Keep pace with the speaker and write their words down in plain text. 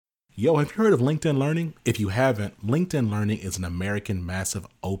Yo, have you heard of LinkedIn Learning? If you haven't, LinkedIn Learning is an American massive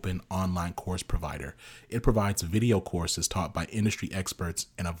open online course provider. It provides video courses taught by industry experts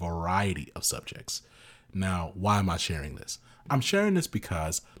in a variety of subjects. Now, why am I sharing this? I'm sharing this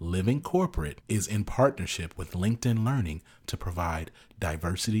because Living Corporate is in partnership with LinkedIn Learning to provide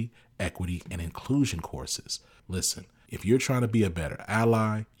diversity, equity, and inclusion courses. Listen, if you're trying to be a better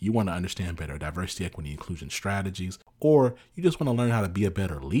ally, you want to understand better diversity, equity, inclusion strategies, or you just want to learn how to be a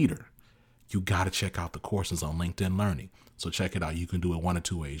better leader, you got to check out the courses on LinkedIn Learning. So check it out. You can do it one of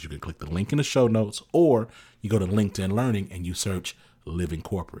two ways. You can click the link in the show notes, or you go to LinkedIn Learning and you search Living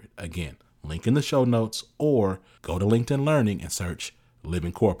Corporate. Again, link in the show notes, or go to LinkedIn Learning and search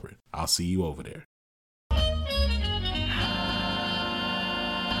Living Corporate. I'll see you over there.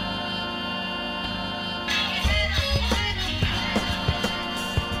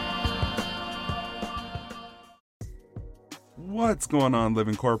 What's going on,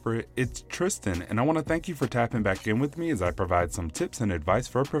 Living Corporate? It's Tristan, and I want to thank you for tapping back in with me as I provide some tips and advice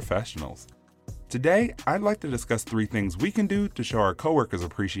for professionals. Today, I'd like to discuss 3 things we can do to show our coworkers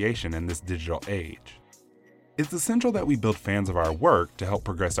appreciation in this digital age. It's essential that we build fans of our work to help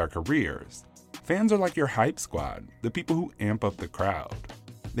progress our careers. Fans are like your hype squad, the people who amp up the crowd.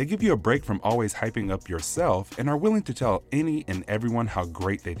 They give you a break from always hyping up yourself and are willing to tell any and everyone how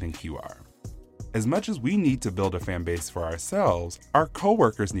great they think you are. As much as we need to build a fan base for ourselves, our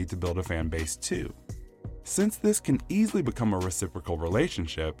coworkers need to build a fan base too. Since this can easily become a reciprocal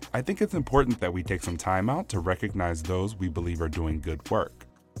relationship, I think it's important that we take some time out to recognize those we believe are doing good work.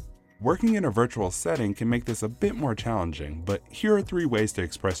 Working in a virtual setting can make this a bit more challenging, but here are 3 ways to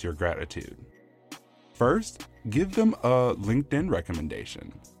express your gratitude. First, give them a LinkedIn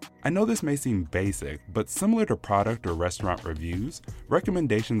recommendation. I know this may seem basic, but similar to product or restaurant reviews,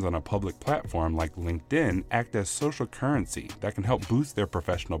 recommendations on a public platform like LinkedIn act as social currency that can help boost their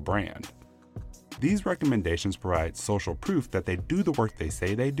professional brand. These recommendations provide social proof that they do the work they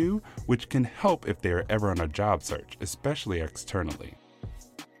say they do, which can help if they are ever on a job search, especially externally.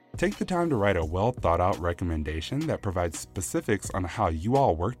 Take the time to write a well-thought-out recommendation that provides specifics on how you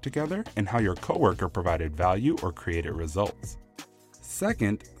all work together and how your coworker provided value or created results.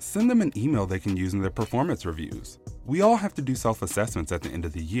 Second, send them an email they can use in their performance reviews. We all have to do self-assessments at the end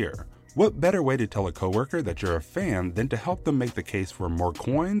of the year. What better way to tell a coworker that you're a fan than to help them make the case for more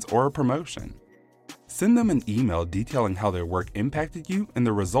coins or a promotion? Send them an email detailing how their work impacted you and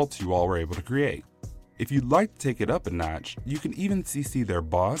the results you all were able to create. If you'd like to take it up a notch, you can even CC their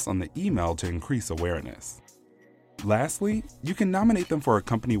boss on the email to increase awareness. Lastly, you can nominate them for a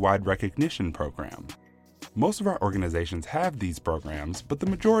company-wide recognition program. Most of our organizations have these programs, but the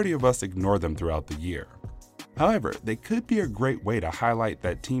majority of us ignore them throughout the year. However, they could be a great way to highlight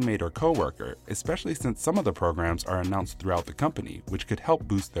that teammate or coworker, especially since some of the programs are announced throughout the company, which could help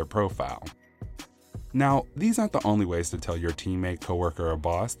boost their profile. Now, these aren't the only ways to tell your teammate, coworker, or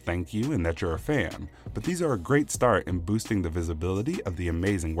boss thank you and that you're a fan, but these are a great start in boosting the visibility of the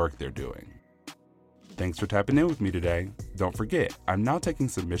amazing work they're doing. Thanks for tapping in with me today. Don't forget, I'm now taking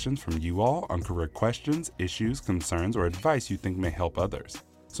submissions from you all on career questions, issues, concerns, or advice you think may help others.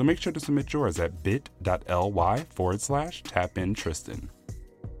 So make sure to submit yours at bit.ly/tapintristan.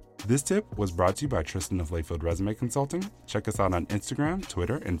 This tip was brought to you by Tristan of Layfield Resume Consulting. Check us out on Instagram,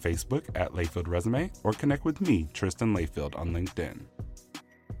 Twitter, and Facebook at Layfield Resume, or connect with me, Tristan Layfield, on LinkedIn.